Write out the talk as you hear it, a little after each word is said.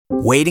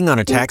Waiting on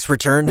a tax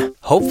return?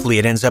 Hopefully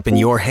it ends up in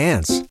your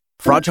hands.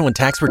 Fraudulent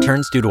tax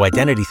returns due to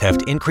identity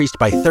theft increased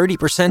by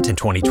 30% in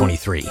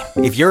 2023.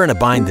 If you're in a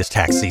bind this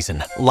tax season,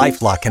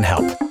 LifeLock can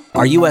help.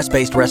 Our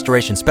U.S.-based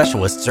restoration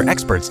specialists are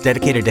experts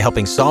dedicated to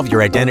helping solve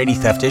your identity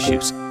theft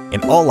issues.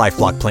 And all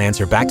LifeLock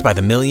plans are backed by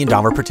the $1 Million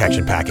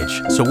Protection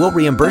Package. So we'll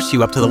reimburse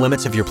you up to the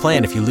limits of your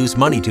plan if you lose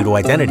money due to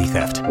identity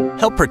theft.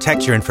 Help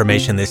protect your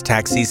information this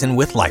tax season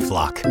with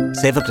LifeLock.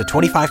 Save up to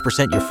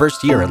 25% your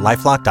first year at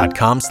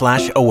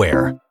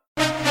LifeLock.com/aware.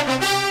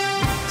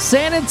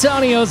 San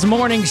Antonio's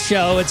morning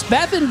show. It's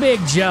Beth and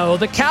Big Joe.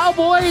 The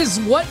Cowboys,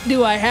 what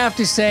do I have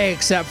to say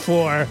except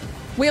for...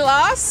 We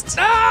lost?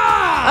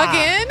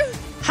 Again?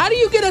 How do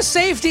you get a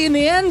safety in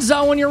the end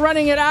zone when you're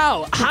running it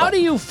out? How do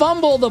you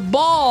fumble the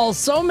ball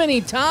so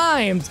many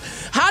times?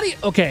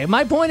 Okay,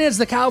 my point is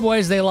the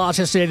Cowboys, they lost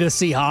yesterday to the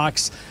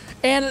Seahawks.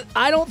 And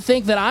I don't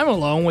think that I'm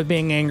alone with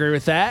being angry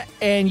with that.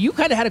 And you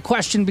kind of had a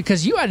question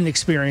because you had an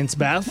experience,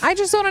 Beth. I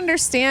just don't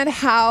understand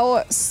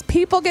how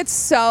people get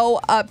so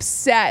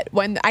upset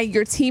when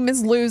your team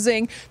is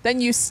losing.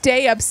 Then you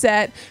stay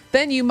upset.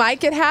 Then you might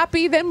get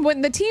happy. Then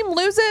when the team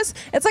loses,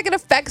 it's like it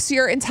affects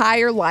your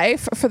entire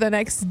life for the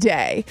next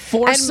day.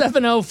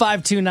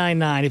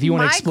 470-5299 if you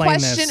want to explain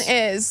this. My question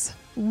is...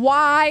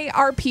 why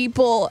are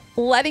people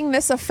letting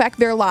this affect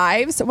their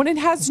lives when it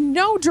has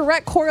no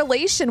direct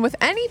correlation with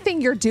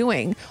anything you're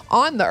doing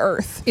on the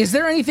earth? Is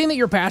there anything that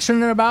you're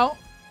passionate about?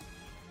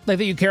 Like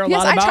that you care a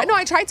lot about?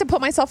 I tried to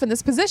put myself in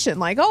this position.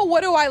 Like, oh,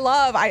 what do I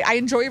love? I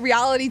enjoy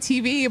reality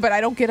TV, but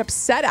I don't get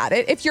upset at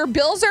it. If your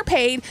bills are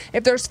paid,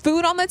 if there's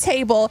food on the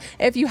table,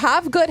 if you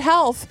have good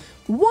health,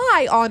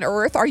 why on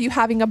earth are you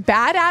having a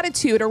bad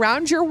attitude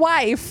around your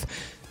wife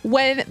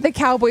when the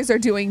Cowboys are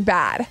doing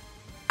bad?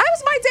 It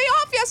was my day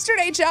off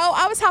yesterday, Joe.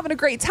 I was having a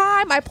great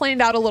time. I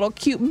planned out a little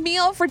cute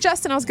meal for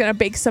Justin. I was going to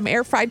bake some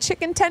air-fried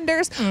chicken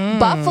tenders,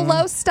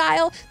 buffalo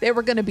style. They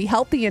were going to be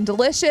healthy and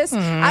delicious.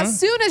 As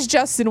soon as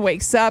Justin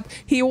wakes up,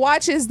 he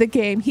watches the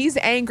game. He's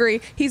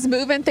angry. He's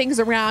moving things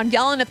around,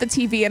 yelling at the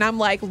TV. And I'm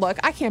like, look,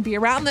 I can't be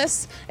around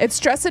this. It's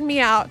stressing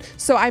me out.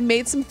 So I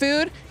made some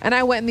food, and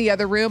I went in the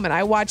other room, and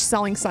I watched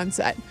Selling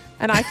Sunset.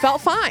 And I felt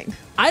fine.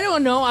 I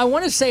don't know. I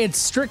want to say it's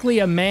strictly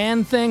a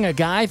man thing, a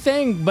guy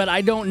thing, but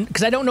I don't,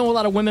 because I don't know a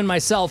lot of women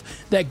myself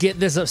that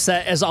get this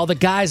upset as all the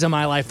guys in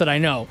my life that I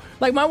know.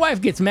 Like, my wife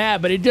gets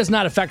mad, but it does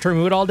not affect her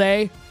mood all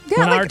day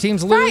when our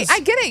teams lose. Right, I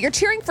get it. You're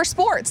cheering for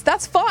sports.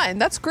 That's fun.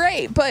 That's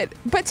great. But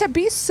to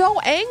be so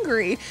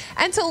angry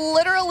and to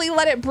literally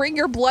let it bring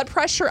your blood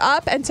pressure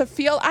up and to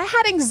feel, I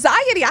had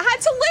anxiety. I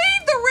had to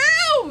leave the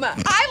room.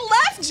 I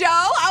left, Joe.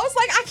 I was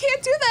like, I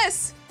can't do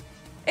this.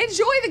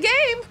 Enjoy the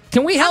game.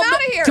 Can we help? I'm out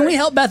of here. Can we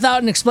help Beth out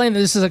and explain that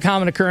this is a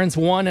common occurrence,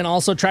 one, and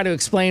also try to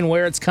explain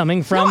where it's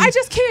coming from? No, I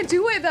just can't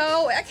do it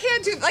though. I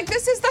can't do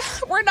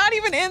this. We're not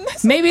even in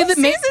this. Maybe the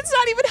season's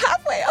not even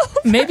halfway over.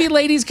 Maybe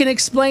ladies can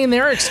explain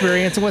their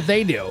experience and what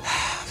they do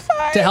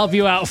to help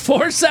you out.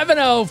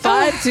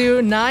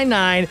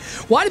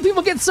 470-5299. Why do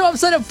people get so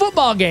upset at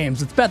football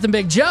games? It's Beth and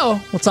Big Joe.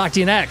 We'll talk to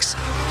you next.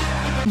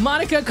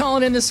 Monica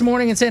calling in this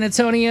morning in San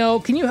Antonio.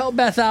 Can you help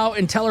Beth out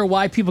and tell her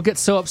why people get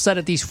so upset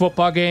at these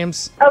football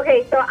games?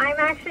 Okay, so I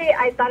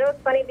thought it was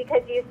funny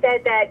because you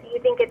said that you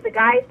think it's a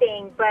guy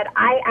thing, but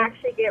I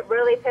actually get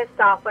really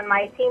pissed off when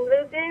my team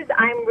loses.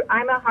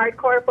 I'm a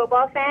hardcore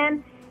football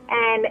fan,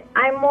 and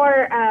I'm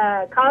more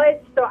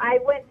college, so I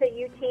went to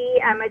UT.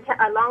 I'm a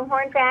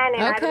Longhorn fan,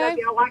 and I don't know if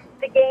y'all watched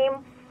the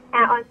game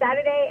on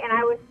Saturday, and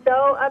I was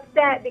so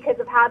upset because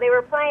of how they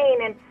were playing,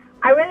 and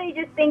I really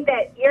just think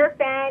that you're a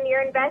fan,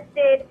 you're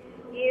invested,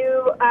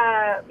 you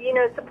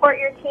support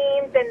your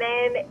teams, and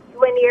then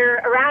when you're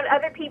around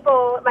other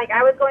people, like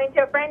I was going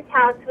to a friend's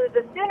house who's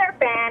a Sooner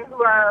fan,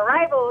 who are our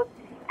rivals,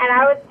 and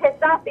I was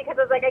pissed off because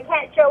I was like, I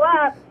can't show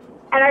up,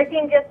 and our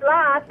team just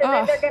lost, and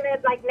then they're going to,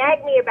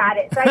 nag me about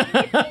it. So I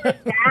think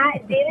it's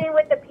that, dealing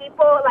with the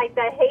people, like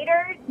the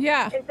haters.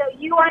 Yeah. And so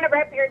you want to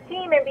rep your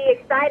team and be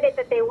excited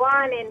that they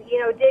won and,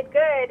 did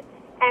good.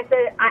 And so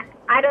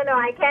I don't know.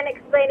 I can't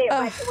explain it.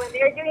 But when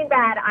they're doing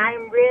bad,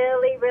 I'm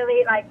really,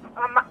 really I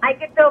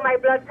can feel my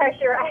blood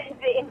pressure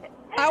rising.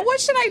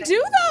 What should I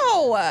do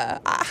though?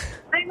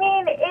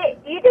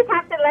 You just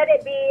have to let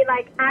it be.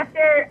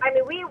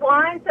 We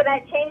won, so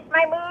that changed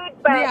my mood.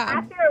 But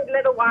after a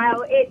little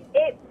while, it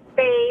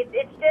fades.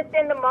 It's just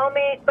in the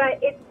moment, but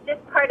it's just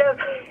part of.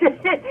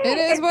 It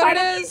is what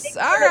it is.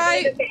 All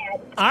right.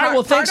 All right.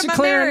 Well, thanks for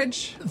clearing.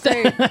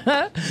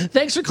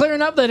 Thanks for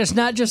clearing up that it's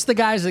not just the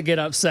guys that get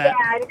upset.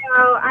 Yeah,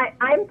 no,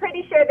 I'm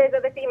pretty sure there's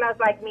other females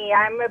like me.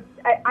 I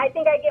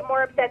think I get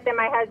more upset than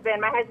my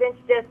husband. My husband's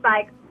just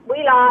like,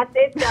 we lost.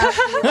 It's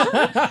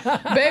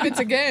Babe, it's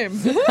a game.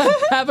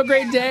 Have a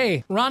great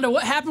day. Rhonda,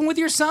 what happened with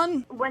your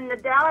son? When the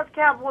Dallas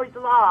Cowboys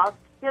lost,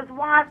 his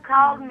wife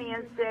called me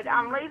and said,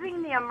 I'm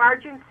leaving the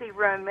emergency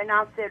room. And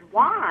I said,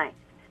 why?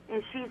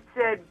 And she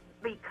said,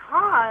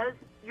 because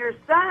your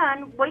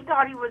son, we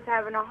thought he was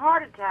having a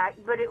heart attack,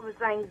 but it was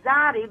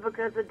anxiety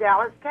because the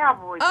Dallas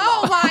Cowboys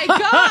lost. My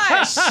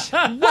gosh.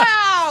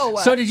 Wow.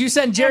 So did you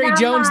send Jerry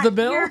Jones the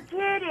bill? You're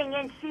kidding.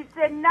 And she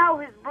said, no,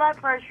 his blood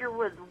pressure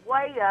was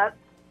way up.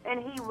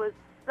 and he was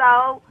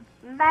so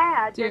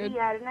mad that Dude. he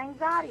had an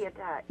anxiety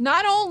attack.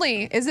 Not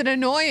only is it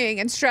annoying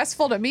and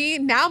stressful to me,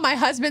 now my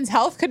husband's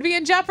health could be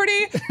in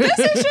jeopardy. This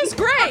is just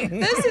great.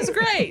 This is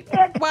great.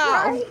 It's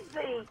Wow.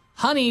 crazy.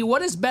 Honey,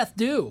 what does Beth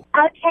do?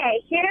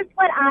 Okay, here's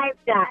what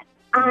I've done.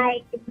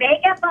 I make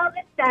up all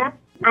the stuff.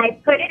 I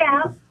put it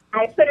out.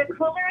 I put a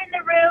cooler in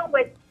the room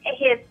with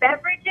his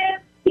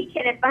beverages. He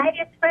can invite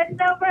his friends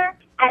over.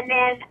 And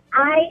then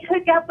I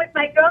hook up with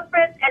my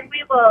girlfriends and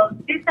we will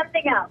do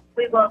something else.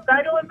 We will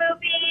go to a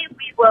movie.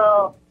 We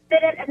will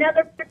sit at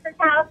another person's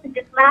house and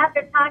just laugh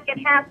and talk and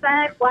have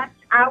fun, watch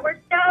our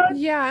shows.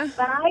 Yeah.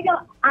 But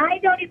I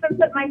don't even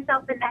put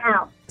myself in the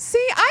house.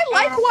 See, I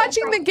like Yeah,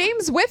 watching that's the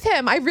games with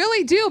him. I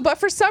really do. But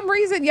for some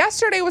reason,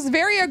 yesterday was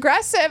very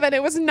aggressive and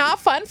it was not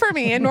fun for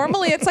me. And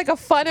normally it's like a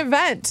fun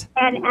event.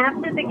 And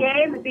after the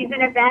game, if he's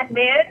in a bad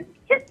mood,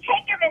 just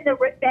take him in the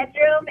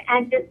bedroom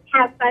and just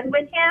have fun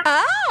with him.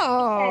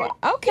 Oh,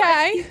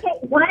 okay.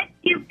 Once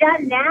you've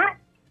done that,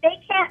 they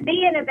can't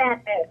be in a bad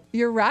mood.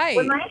 You're right.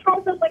 When my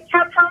husband would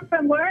come home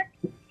from work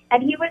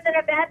and he was in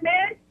a bad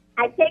mood,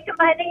 I'd take him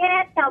by the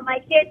hand, tell my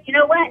kids, you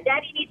know what,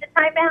 Daddy needs a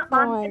timeout.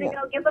 Mom's going to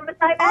go give him a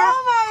timeout.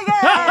 Oh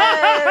my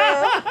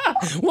God.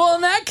 Well,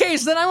 in that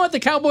case, then I want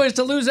the Cowboys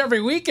to lose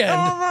every weekend.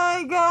 Oh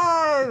my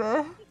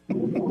God.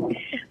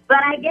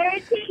 But I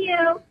guarantee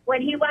you,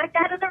 when he walked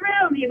out of the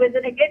room, he was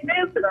in a good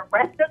mood for the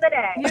rest of the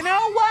day. You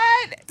know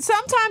what?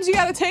 Sometimes you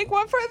got to take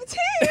one for the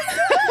team.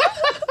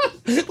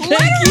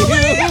 Thank you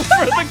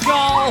for the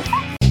call.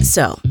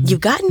 So,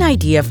 you've got an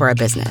idea for a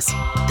business.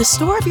 The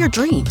store of your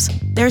dreams.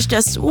 There's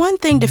just one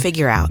thing to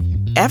figure out.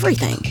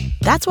 Everything.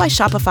 That's why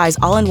Shopify's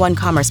all-in-one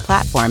commerce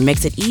platform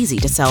makes it easy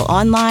to sell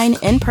online,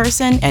 in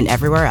person, and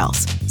everywhere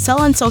else. Sell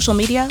on social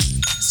media,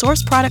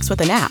 source products with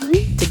an app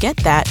to get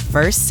that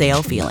first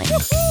sale feeling.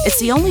 It's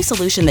the only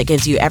solution that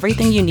gives you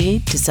everything you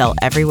need to sell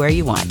everywhere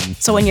you want.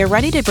 So when you're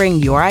ready to bring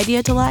your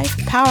idea to life,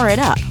 power it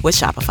up with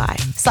Shopify.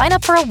 Sign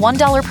up for a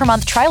 $1 per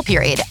month trial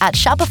period at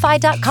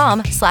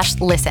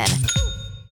shopify.com/listen.